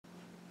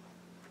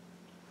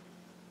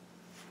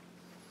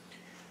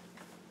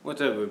What's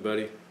up,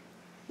 everybody?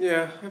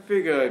 Yeah, I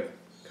figured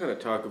I'd kind of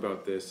talk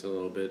about this a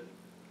little bit.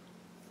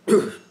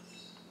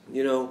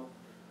 You know,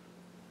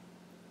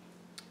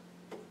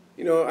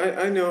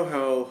 I know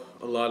how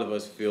a lot of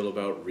us feel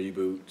about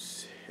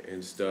reboots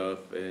and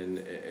stuff,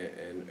 and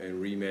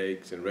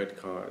remakes and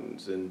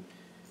retcons, and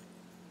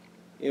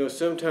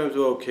sometimes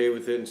we're okay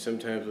with it, and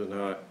sometimes we're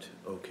not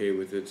okay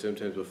with it.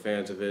 Sometimes we're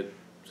fans of it,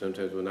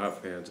 sometimes we're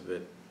not fans of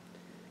it.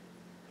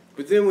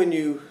 But then when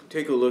you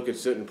take a look at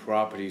certain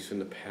properties from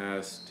the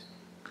past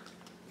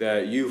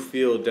that you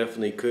feel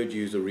definitely could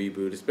use a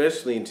reboot,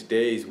 especially in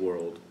today's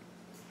world,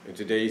 in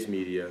today's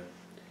media,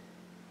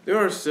 there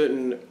are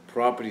certain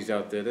properties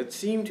out there that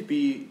seem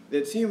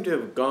to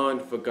have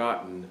gone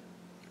forgotten,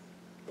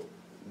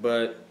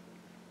 but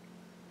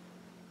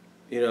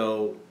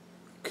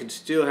could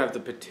still have the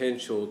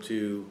potential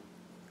to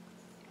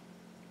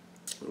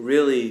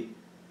really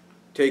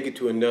take it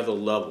to another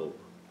level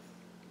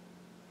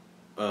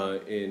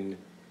in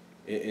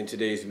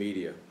today's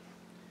media,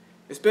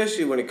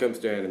 especially when it comes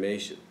to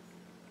animation.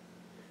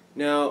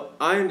 Now,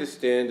 I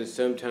understand that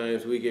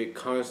sometimes we get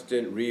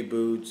constant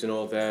reboots and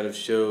all that of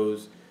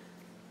shows,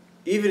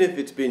 even if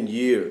it's been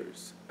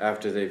years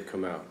after they've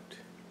come out.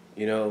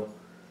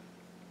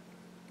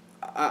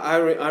 I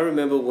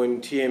remember when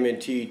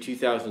TMNT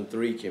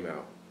 2003 came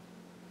out,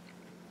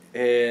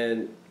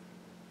 and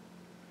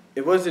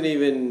it wasn't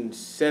even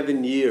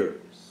 7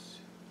 years.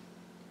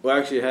 Well,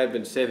 actually, it had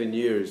been 7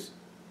 years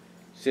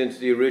since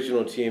the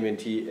original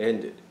TMNT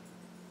ended.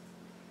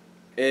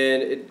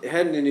 And it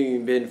hadn't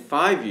even been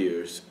 5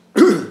 years,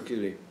 excuse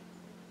me,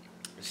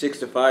 6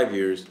 to 5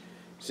 years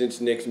since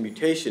Next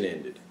Mutation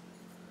ended.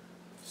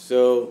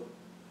 So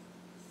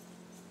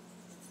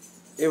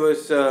it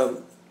was,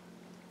 so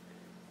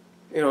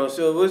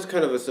it was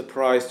kind of a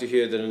surprise to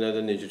hear that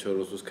another Ninja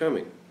Turtles was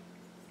coming,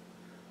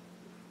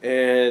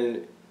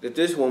 and that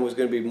this one was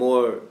going to be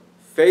more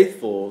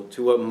faithful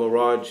to what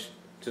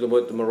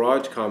the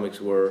Mirage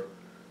comics were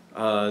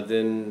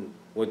than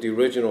what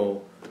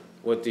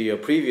the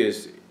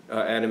previous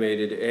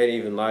animated and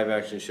even live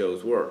action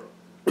shows were.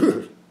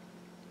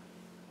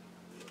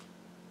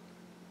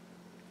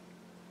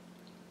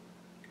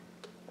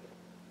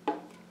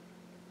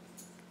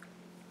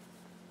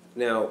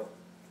 Now,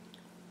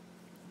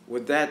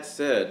 with that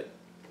said,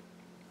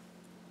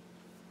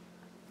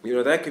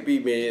 that could be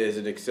made as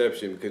an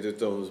exception because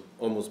it's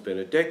almost been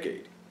a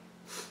decade.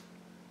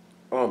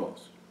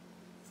 Almost.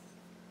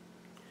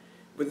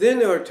 But then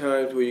there are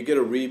times where you get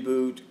a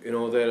reboot and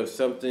all that of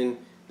something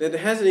that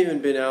hasn't even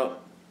been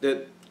out,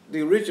 that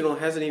the original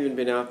hasn't even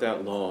been out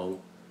that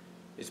long.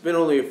 It's been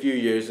only a few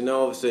years, and now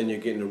all of a sudden you're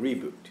getting a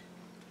reboot.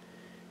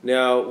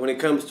 Now, when it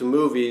comes to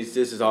movies,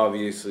 this is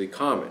obviously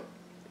common.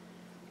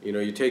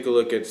 You take a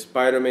look at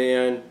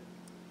Spider-Man,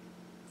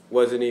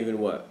 wasn't even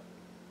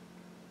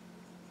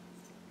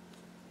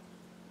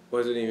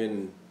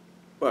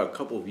a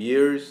couple of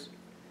years.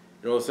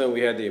 And all of a sudden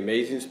we had the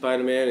Amazing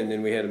Spider-Man, and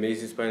then we had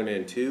Amazing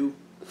Spider-Man 2.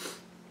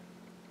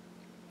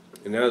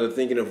 And now they're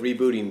thinking of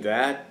rebooting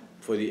that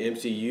for the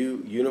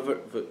MCU universe.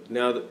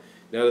 Now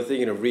they're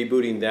thinking of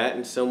rebooting that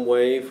in some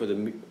way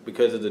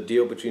because of the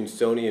deal between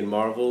Sony and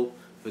Marvel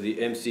for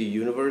the MC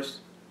universe,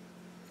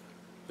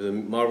 for the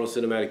Marvel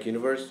Cinematic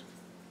Universe.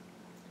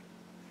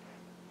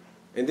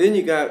 And then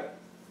you got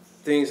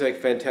things like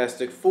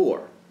Fantastic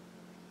Four.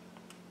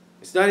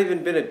 It's not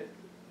even been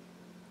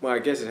well, I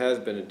guess it has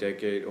been a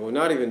decade, or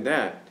not even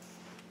that.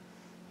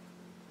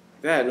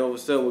 And all of a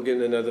sudden we're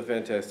getting another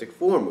Fantastic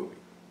Four movie.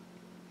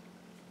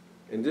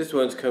 And this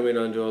one's coming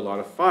under a lot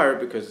of fire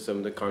because of some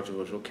of the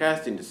controversial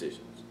casting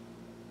decisions.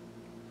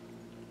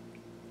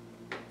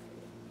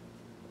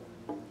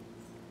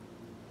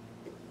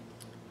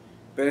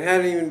 But it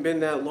hadn't even been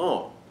that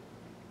long,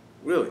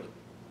 really.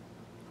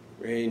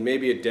 I mean,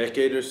 maybe a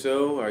decade or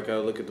so. I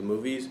gotta look at the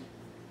movies.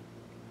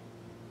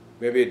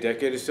 Maybe a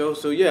decade or so.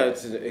 So yeah,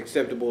 it's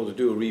acceptable to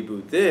do a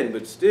reboot then,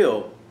 but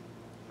still,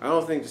 I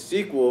don't think the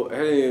sequel, it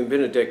hadn't even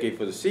been a decade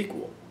for the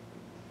sequel.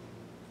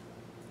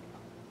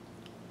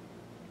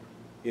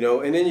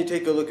 And then you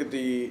take a look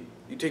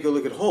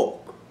at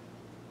Hulk.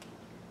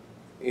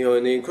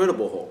 And the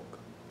Incredible Hulk.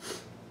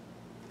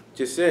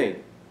 Just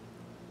saying.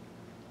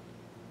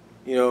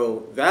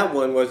 That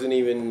one wasn't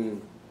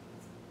even,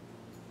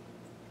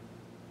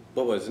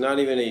 not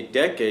even a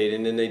decade,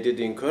 and then they did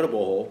the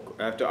Incredible Hulk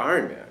after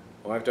Iron Man,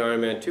 or after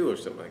Iron Man 2 or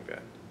something like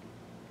that.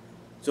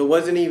 So it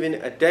wasn't even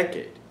a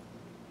decade.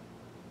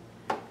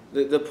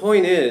 The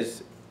point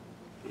is,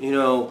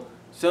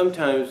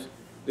 sometimes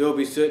there will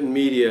be certain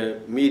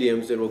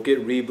mediums that will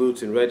get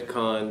reboots and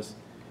retcons,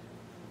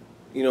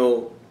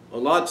 a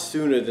lot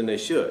sooner than they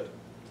should.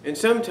 And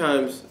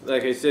sometimes,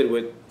 like I said,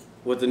 with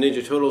the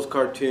Ninja Turtles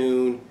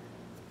cartoon,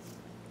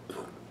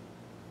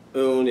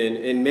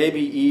 and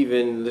maybe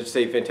even, let's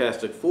say,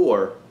 Fantastic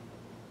Four,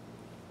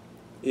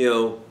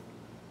 like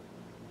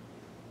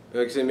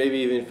I said, maybe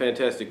even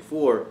Fantastic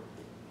Four,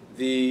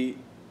 the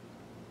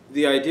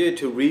idea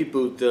to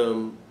reboot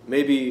them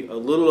maybe a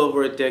little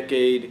over a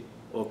decade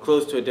or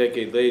close to a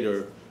decade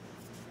later,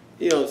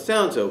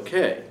 sounds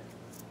okay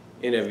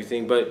and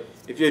everything, but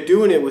if you're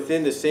doing it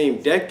within the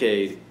same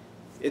decade,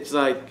 it's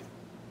like,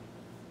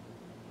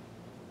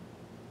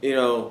 you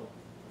know,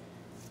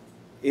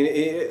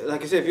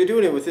 like I said, if you're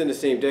doing it within the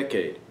same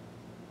decade,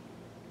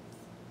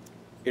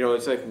 you know,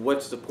 it's like,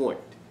 what's the point?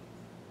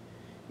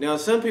 Now,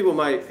 some people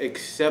might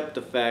accept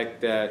the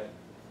fact that,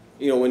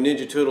 you know, when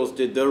Ninja Turtles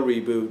did their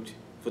reboot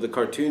for the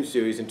cartoon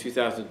series in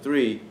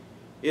 2003,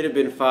 it had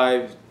been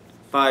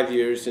five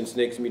years since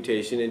Nick's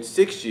mutation and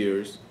 6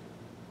 years,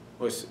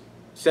 or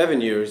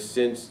 7 years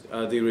since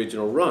the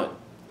original run.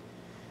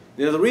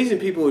 Now, the reason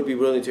people would be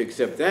willing to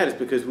accept that is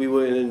because we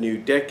were in a new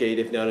decade,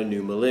 if not a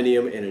new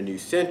millennium, and a new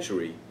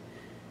century.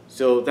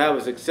 So that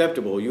was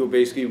acceptable. You were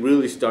basically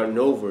really starting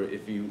over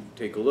if you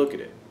take a look at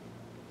it.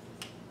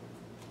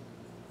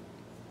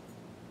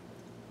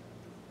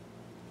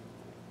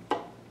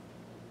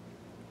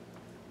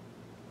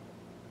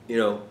 You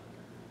know,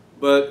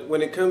 but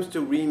when it comes to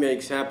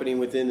remakes happening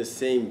within the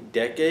same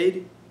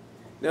decade,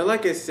 now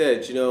like I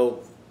said, you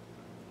know,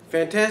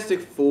 Fantastic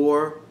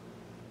Four,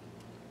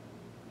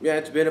 yeah,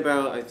 it's been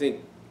about, I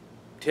think,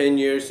 10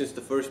 years since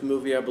the first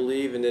movie, I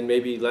believe, and then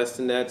maybe less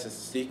than that since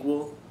the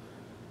sequel.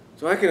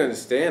 So I can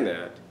understand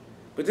that.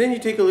 But then you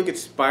take a look at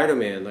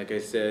Spider-Man, like I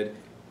said,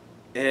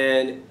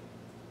 and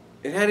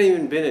it hadn't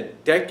even been a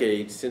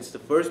decade since the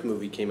first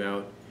movie came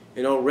out,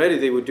 and already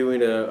they were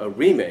doing a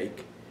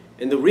remake.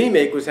 And the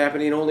remake was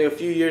happening only a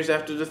few years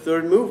after the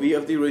third movie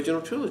of the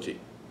original trilogy.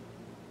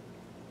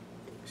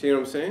 See what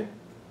I'm saying?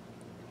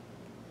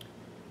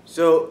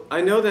 So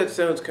I know that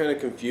sounds kind of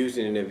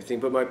confusing and everything,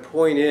 but my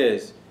point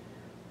is,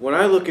 when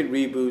I look at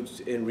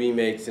reboots and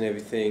remakes and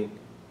everything,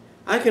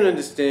 I can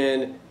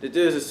understand that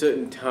there's a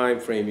certain time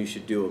frame you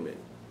should do them in.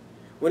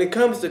 When it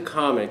comes to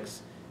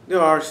comics,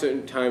 there are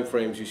certain time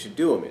frames you should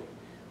do them in.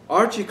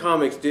 Archie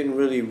Comics didn't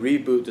really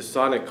reboot the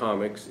Sonic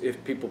comics,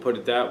 if people put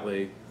it that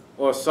way,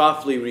 or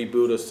softly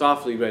reboot or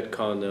softly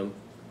retcon them,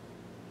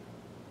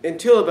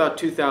 until about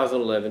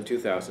 2011,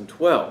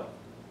 2012.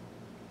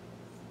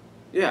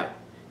 Yeah,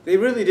 they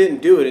really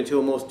didn't do it until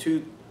almost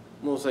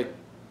like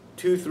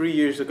 2-3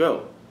 years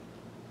ago.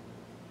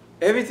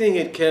 Everything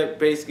had kept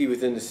basically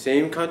within the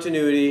same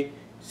continuity,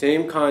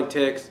 same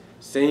context,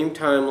 same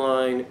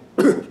timeline,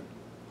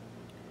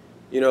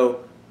 you know,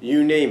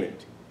 you name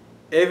it.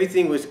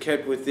 Everything was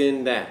kept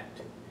within that.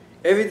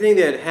 Everything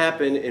that had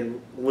happened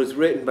and was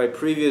written by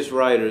previous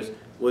writers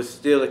was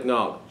still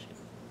acknowledged.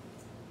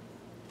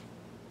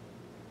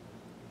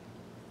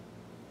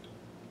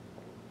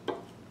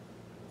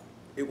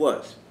 It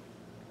was.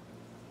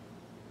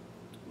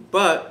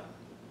 But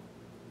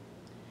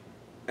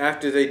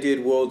after they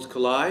did Worlds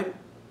Collide,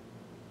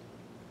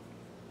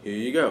 here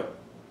you go.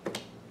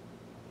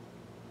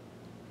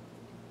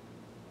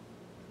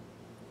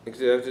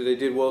 After they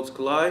did Worlds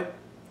Collide,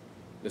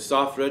 the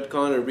soft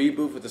retcon and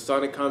reboot for the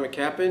Sonic comic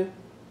happened,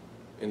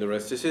 and the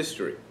rest is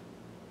history.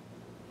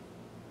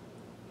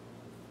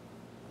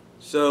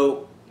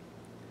 So,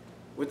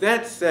 with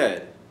that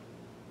said,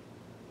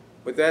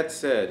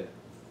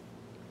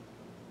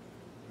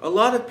 a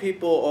lot of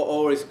people are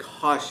always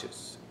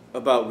cautious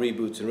about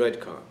reboots and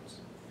retcons.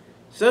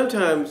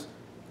 Sometimes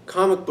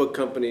comic book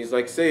companies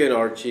like, say, an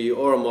Archie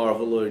or a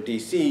Marvel or a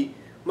DC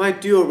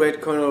might do a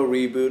retcon or a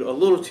reboot a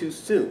little too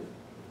soon.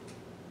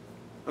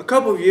 A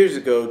couple of years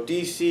ago,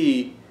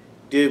 DC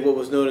did what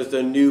was known as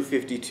the New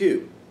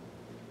 52.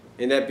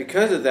 And that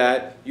because of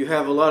that, you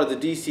have a lot of the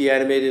DC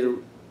animated,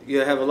 you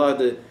have a lot of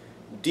the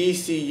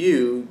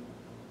DCU,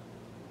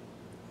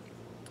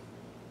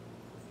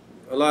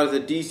 a lot of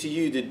the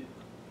DCU,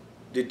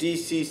 the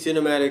DC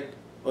Cinematic,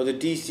 or the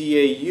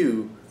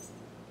DCAU,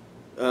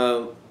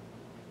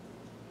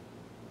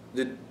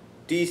 the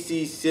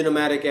DC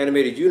Cinematic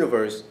Animated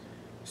Universe,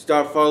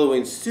 start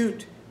following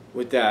suit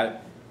with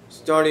that,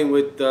 starting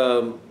with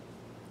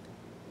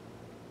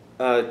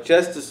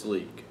Justice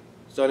League,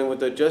 starting with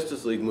the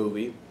Justice League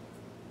movie,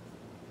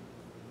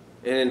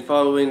 and then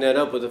following that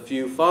up with a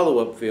few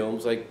follow-up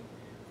films like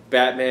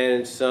Batman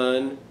and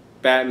Son,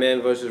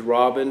 Batman vs.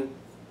 Robin,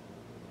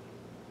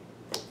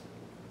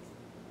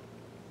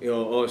 you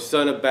know, or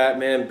Son of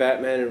Batman,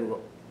 Batman and,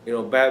 you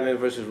know, Batman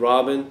vs.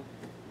 Robin,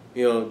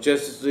 you know,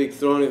 Justice League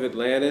Throne of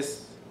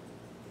Atlantis,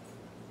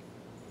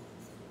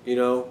 you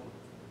know,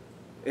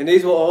 and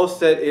these were all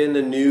set in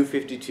the New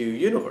 52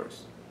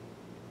 universe.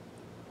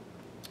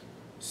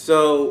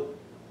 So,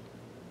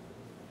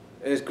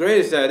 as great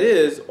as that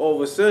is, all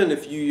of a sudden, a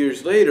few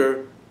years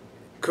later,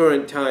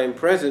 current time,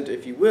 present,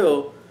 if you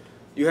will,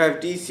 you have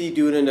DC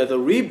doing another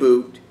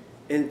reboot,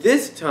 and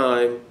this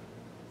time,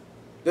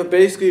 they're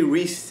basically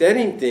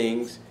resetting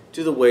things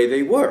to the way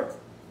they were.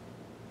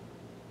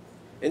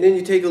 And then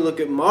you take a look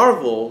at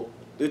Marvel,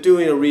 they're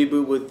doing a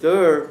reboot with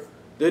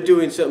they're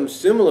doing something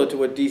similar to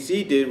what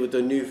DC did with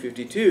the New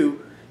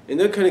 52, and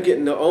they're kind of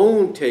getting their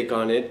own take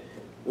on it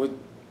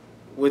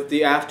with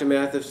the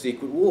aftermath of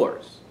Secret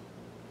Wars.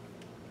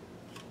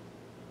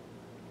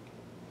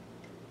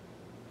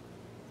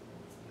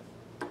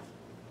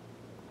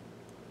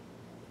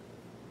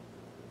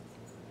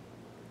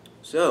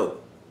 So,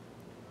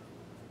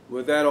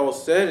 with that all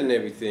said and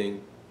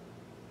everything,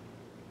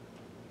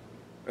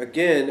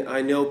 again,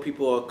 I know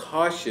people are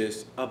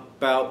cautious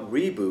about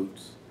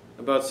reboots,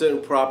 about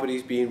certain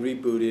properties being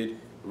rebooted,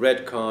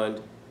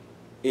 retconned,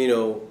 you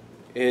know,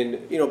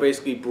 and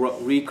basically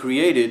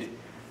recreated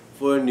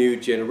for a new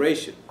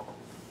generation.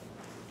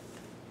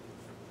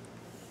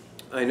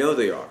 I know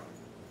they are.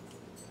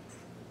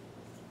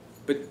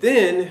 But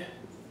then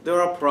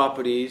there are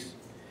properties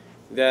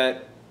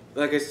that,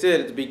 like I said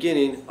at the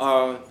beginning,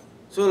 are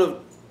sort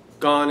of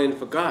gone and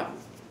forgotten.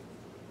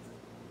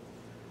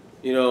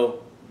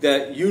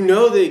 That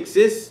they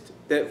exist,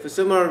 that for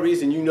some other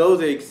reason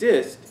they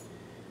exist,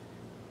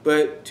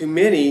 but to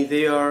many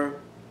they are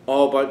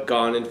all but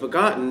gone and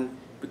forgotten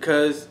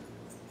because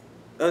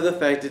of the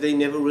fact that they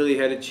never really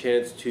had a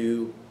chance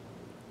to,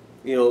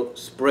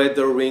 spread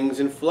their wings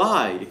and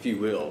fly, if you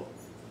will.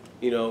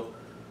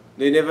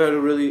 They never had a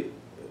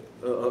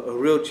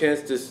real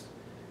chance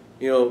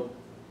to,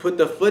 put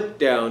the foot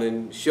down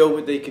and show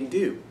what they can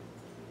do.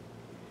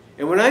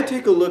 And when I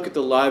take a look at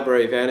the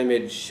library of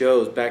animated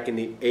shows back in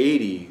the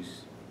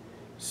 80s,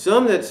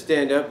 some that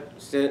stand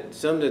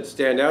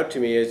out to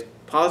me as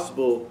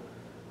possible,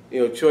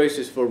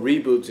 choices for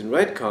reboots and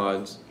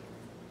retcons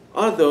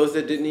are those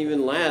that didn't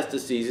even last a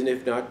season,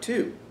 if not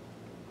two.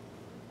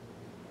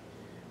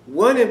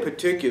 One in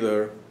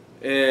particular,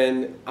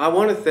 and I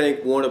want to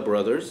thank Warner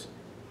Brothers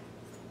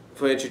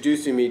for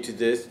introducing me to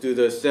this through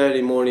the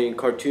Saturday Morning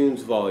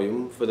Cartoons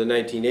volume for the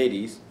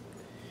 1980s,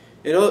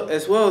 and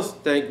as well as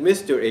thank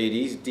Mr.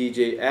 80s,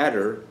 DJ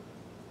Adder,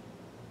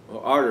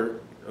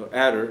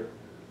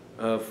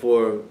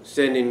 for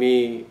sending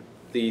me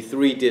the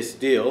 3-disc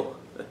deal.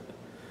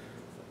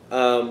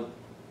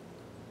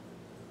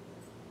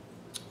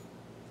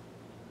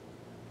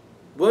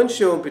 One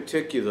show in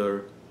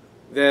particular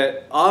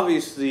that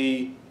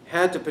obviously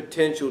had the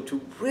potential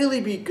to really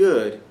be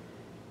good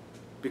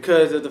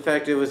because of the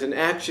fact that it was an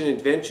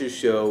action-adventure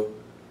show,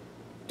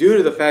 due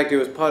to the fact that it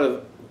was part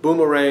of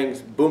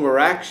Boomerang's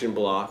Boomeraction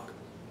block,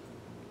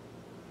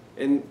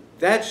 and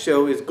that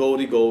show is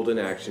Goldie Gold and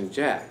Action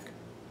Jack.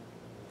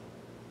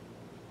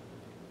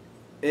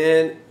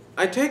 And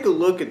I take a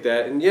look at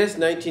that, and yes,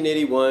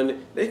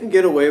 1981, they can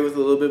get away with a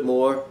little bit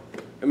more.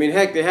 I mean,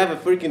 heck, they have a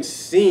freaking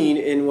scene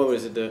in,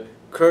 the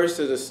Curse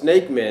of the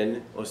Snake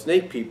Men, or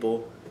Snake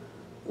People,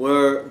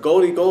 where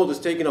Goldie Gold is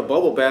taking a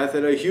bubble bath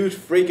in a huge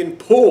freaking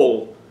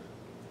pool.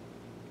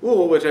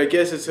 Well, which I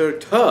guess is her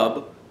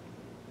tub.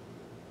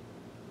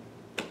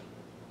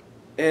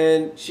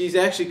 And she's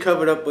actually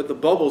covered up with the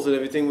bubbles and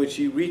everything when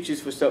she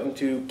reaches for something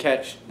to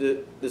catch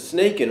the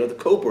snake in, or the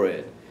cobra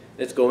in,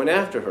 that's going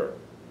after her.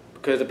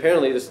 Because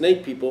apparently the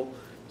Snake People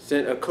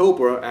sent a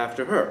cobra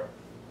after her.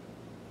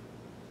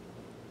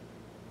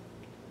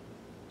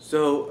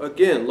 So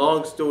again,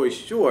 long story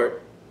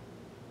short,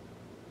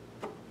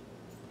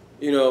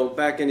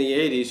 back in the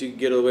 80s you could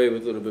get away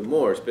with a little bit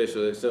more,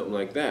 especially something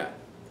like that.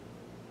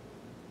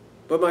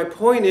 But my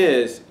point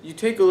is, you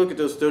take a look at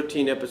those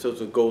 13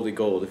 episodes of Goldie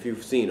Gold, if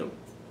you've seen them.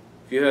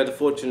 If you had the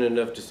fortune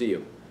enough to see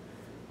them.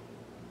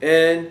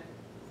 And,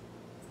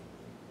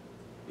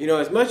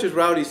 as much as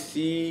Rowdy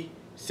C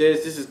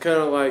says this is kind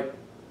of like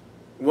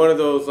one of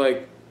those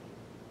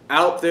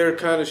out there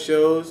kind of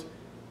shows,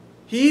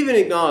 he even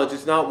acknowledged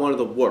it's not one of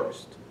the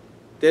worst.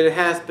 That it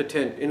has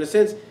potential. In a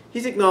sense,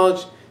 he's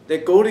acknowledged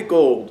that Goldie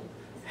Gold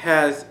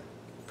has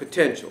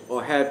potential,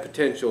 or had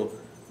potential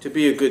to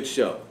be a good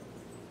show.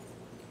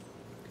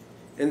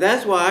 And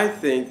that's why I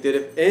think that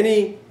if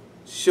any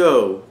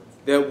show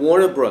that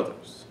Warner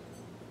Brothers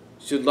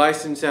should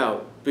license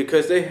out,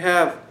 because they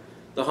have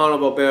the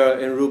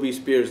Hanna-Barbera and Ruby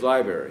Spears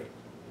library,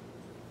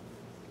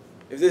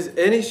 if there's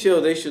any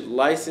show they should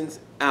license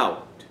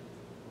out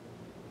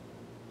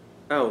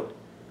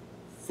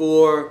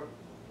for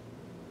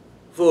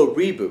a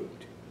reboot,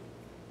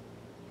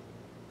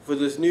 for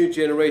this new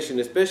generation,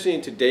 especially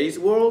in today's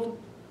world,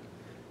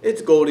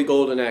 it's Goldie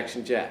Gold and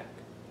Action Jack.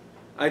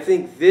 I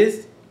think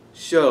this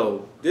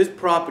show, this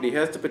property,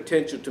 has the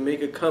potential to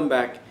make a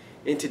comeback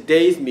in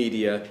today's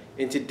media,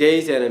 in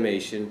today's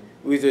animation,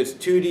 whether it's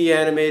 2D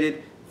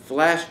animated,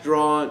 flash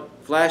drawn,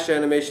 flash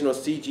animation, or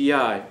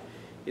CGI.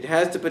 It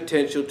has the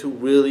potential to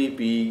really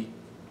be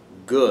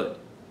good.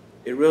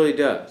 It really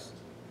does.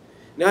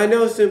 Now I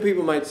know some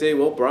people might say,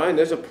 well, Brian,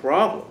 there's a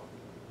problem.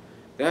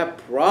 That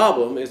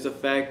problem is the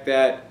fact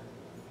that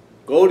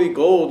Goldie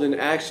Gold and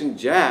Action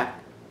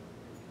Jack,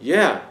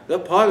 yeah, they're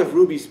part of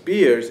Ruby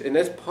Spears, and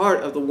that's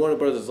part of the Warner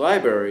Brothers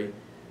library.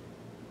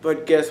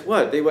 But guess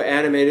what? They were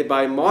animated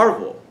by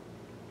Marvel.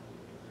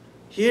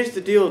 Here's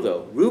the deal,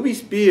 though. Ruby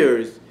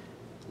Spears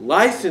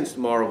licensed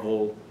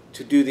Marvel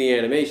to do the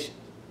animation.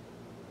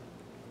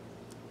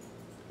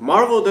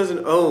 Marvel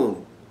doesn't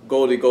own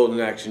Goldie Gold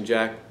and Action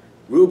Jack.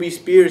 Ruby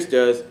Spears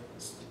does,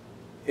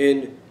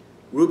 and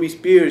Ruby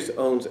Spears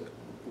owns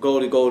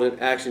Goldie Gold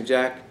and Action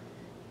Jack,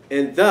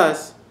 and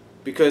thus,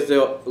 because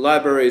the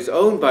library is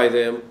owned by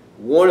them,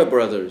 Warner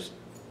Brothers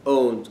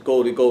owns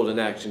Goldie Gold and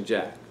Action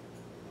Jack.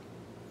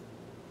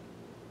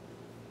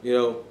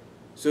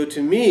 So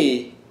to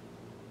me,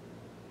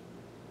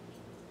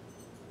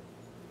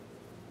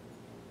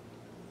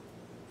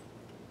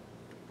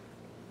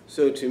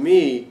 So to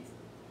me,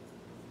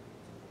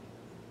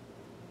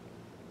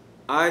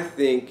 I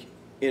think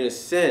in a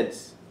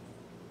sense,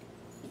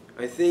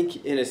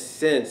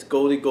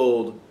 Goldie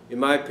Gold, in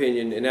my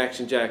opinion, and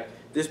Action Jack,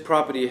 this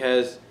property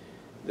has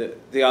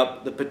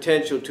the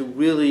potential to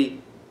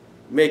really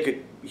make a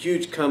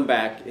huge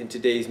comeback in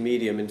today's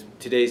medium, in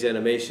today's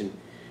animation.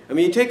 I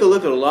mean, you take a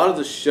look at a lot of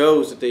the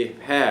shows that they've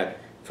had,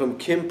 from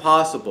Kim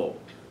Possible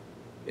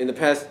in the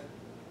past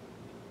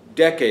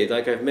decade,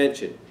 like I've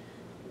mentioned,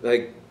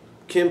 like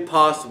Kim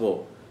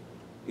Possible.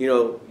 You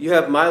know, you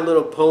have My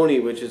Little Pony,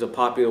 which is a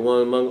popular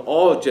one among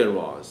all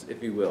genres,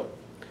 if you will,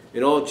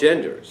 in all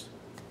genders.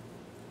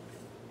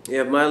 You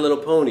have My Little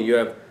Pony. You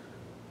have,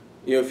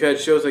 if you had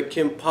shows like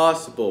Kim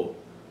Possible,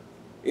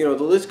 the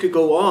list could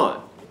go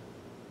on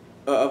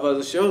of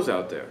other shows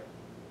out there.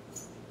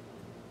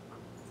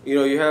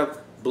 You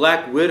have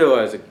Black Widow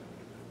as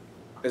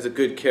a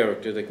good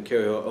character that can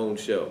carry her own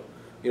show.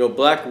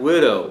 Black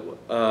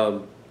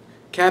Widow,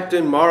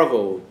 Captain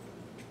Marvel,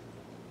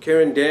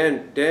 Carol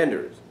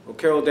Danvers.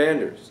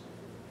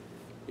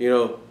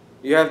 You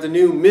have the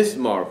new Miss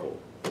Marvel.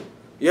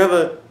 You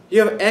have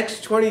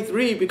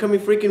X-23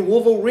 becoming freaking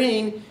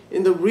Wolverine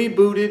in the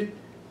rebooted,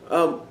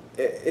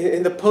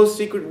 in the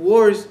post-Secret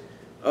Wars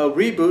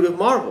reboot of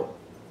Marvel.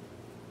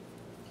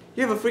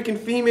 You have a freaking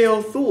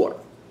female Thor.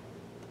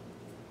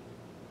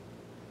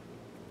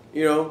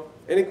 And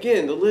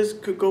again, the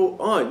list could go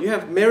on. You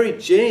have Mary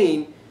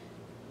Jane,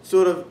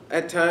 sort of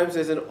at times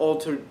as an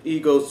alter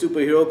ego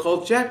superhero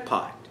called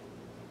Jackpot.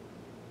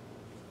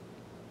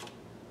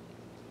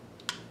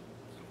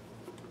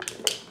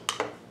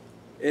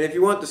 And if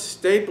you want the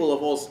staple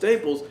of all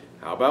staples,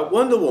 how about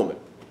Wonder Woman?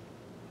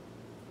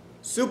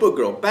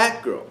 Supergirl,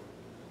 Batgirl.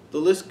 The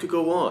list could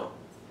go on.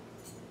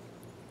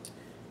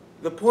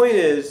 The point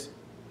is,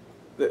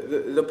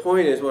 the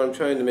point is, what I'm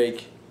trying to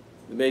make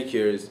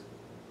here is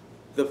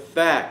the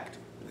fact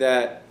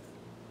that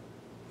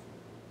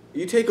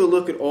you take a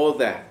look at all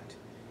that,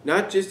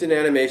 not just in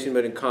animation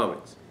but in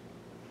comics,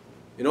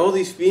 and all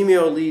these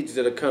female leads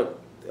that come,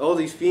 all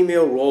these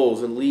female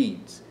roles and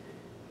leads.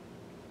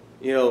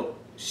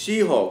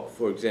 She-Hulk,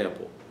 for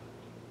example.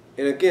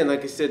 And again,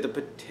 like I said, the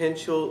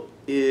potential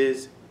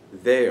is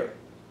there.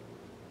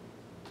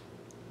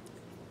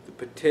 The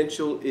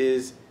potential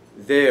is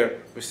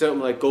there for something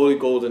like Goldie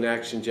Gold and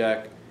Action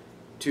Jack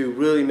to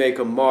really make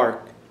a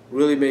mark,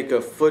 really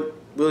put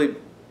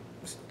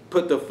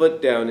the foot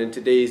down in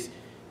today's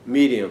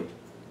medium.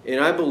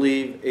 And I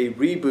believe a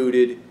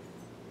rebooted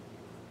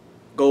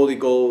Goldie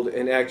Gold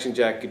and Action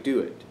Jack could do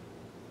it.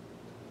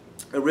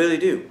 I really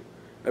do.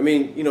 I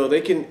mean,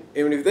 they can.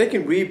 I mean, if they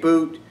can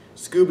reboot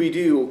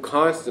Scooby-Doo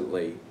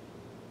constantly,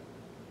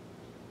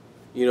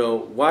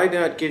 why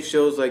not give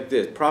shows like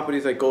this,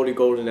 properties like Goldie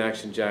Gold and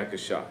Action Jack, a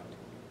shot?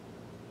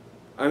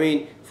 I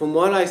mean, from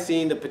what I've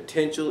seen, the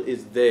potential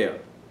is there.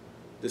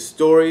 The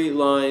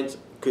storylines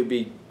could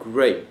be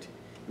great.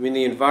 I mean,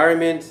 the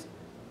environments.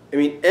 I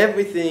mean,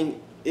 everything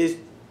just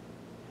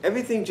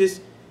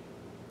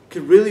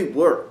could really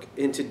work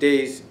in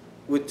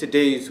with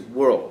today's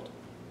world.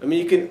 I mean,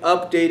 you can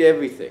update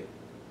everything.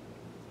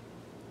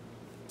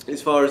 As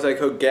far as like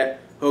how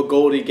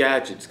Goldie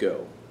gadgets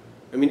go,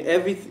 I mean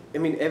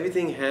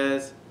everything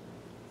has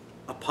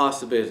a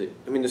possibility.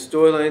 I mean, the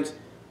storylines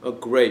are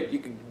great. You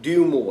could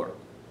do more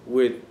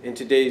in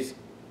today's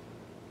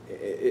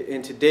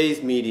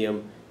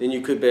medium than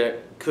you could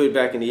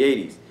back in the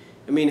 80s.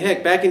 I mean,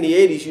 heck, back in the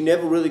 80s, you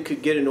never really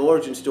could get an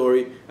origin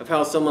story of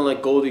how someone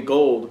like Goldie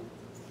Gold,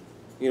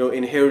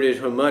 inherited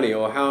her money,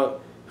 or how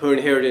her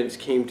inheritance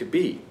came to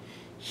be.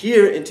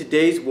 Here in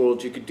today's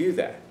world, you could do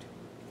that.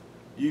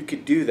 You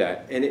could do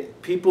that, and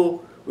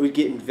people would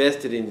get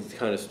invested in these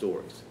kind of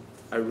stories.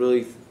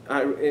 They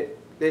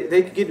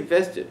could get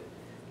invested,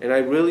 and I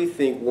really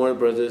think Warner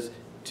Brothers,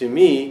 to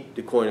me,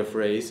 to coin a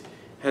phrase,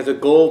 has a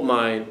gold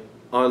mine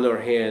on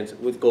their hands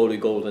with Goldie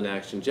Gold and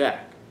Action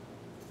Jack.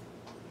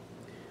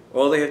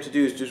 All they have to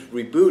do is just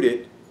reboot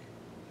it,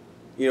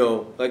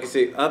 like I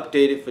say,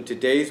 update it for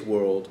today's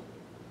world,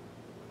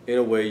 and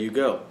away you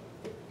go.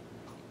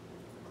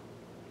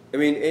 I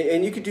mean,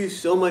 and you could do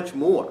so much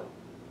more.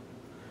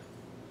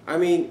 I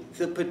mean,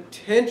 the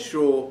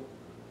potential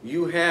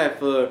you have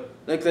for,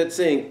 like that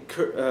saying,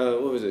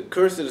 what was it,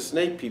 Curse of the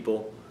Snake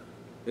People,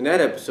 in that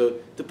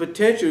episode, the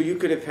potential you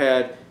could have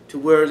had to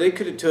where they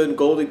could have turned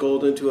Goldie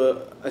Gold into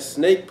a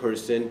snake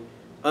person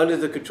under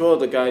the control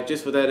of the guy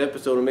just for that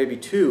episode, or maybe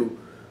two,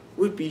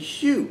 would be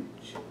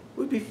huge.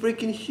 Would be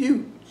freaking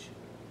huge.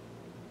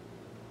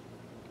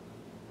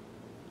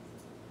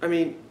 I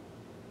mean,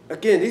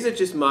 again, these are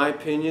just my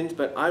opinions,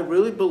 but I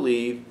really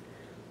believe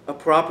a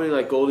property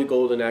like Goldie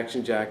Gold and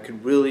Action Jack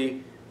could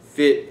really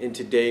fit in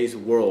today's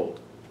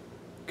world.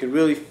 Could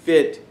really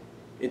fit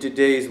in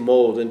today's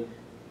mold. And,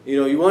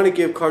 you want to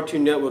give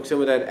Cartoon Network some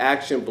of that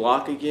action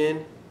block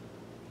again?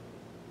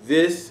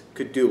 This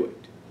could do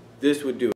it. This would do it.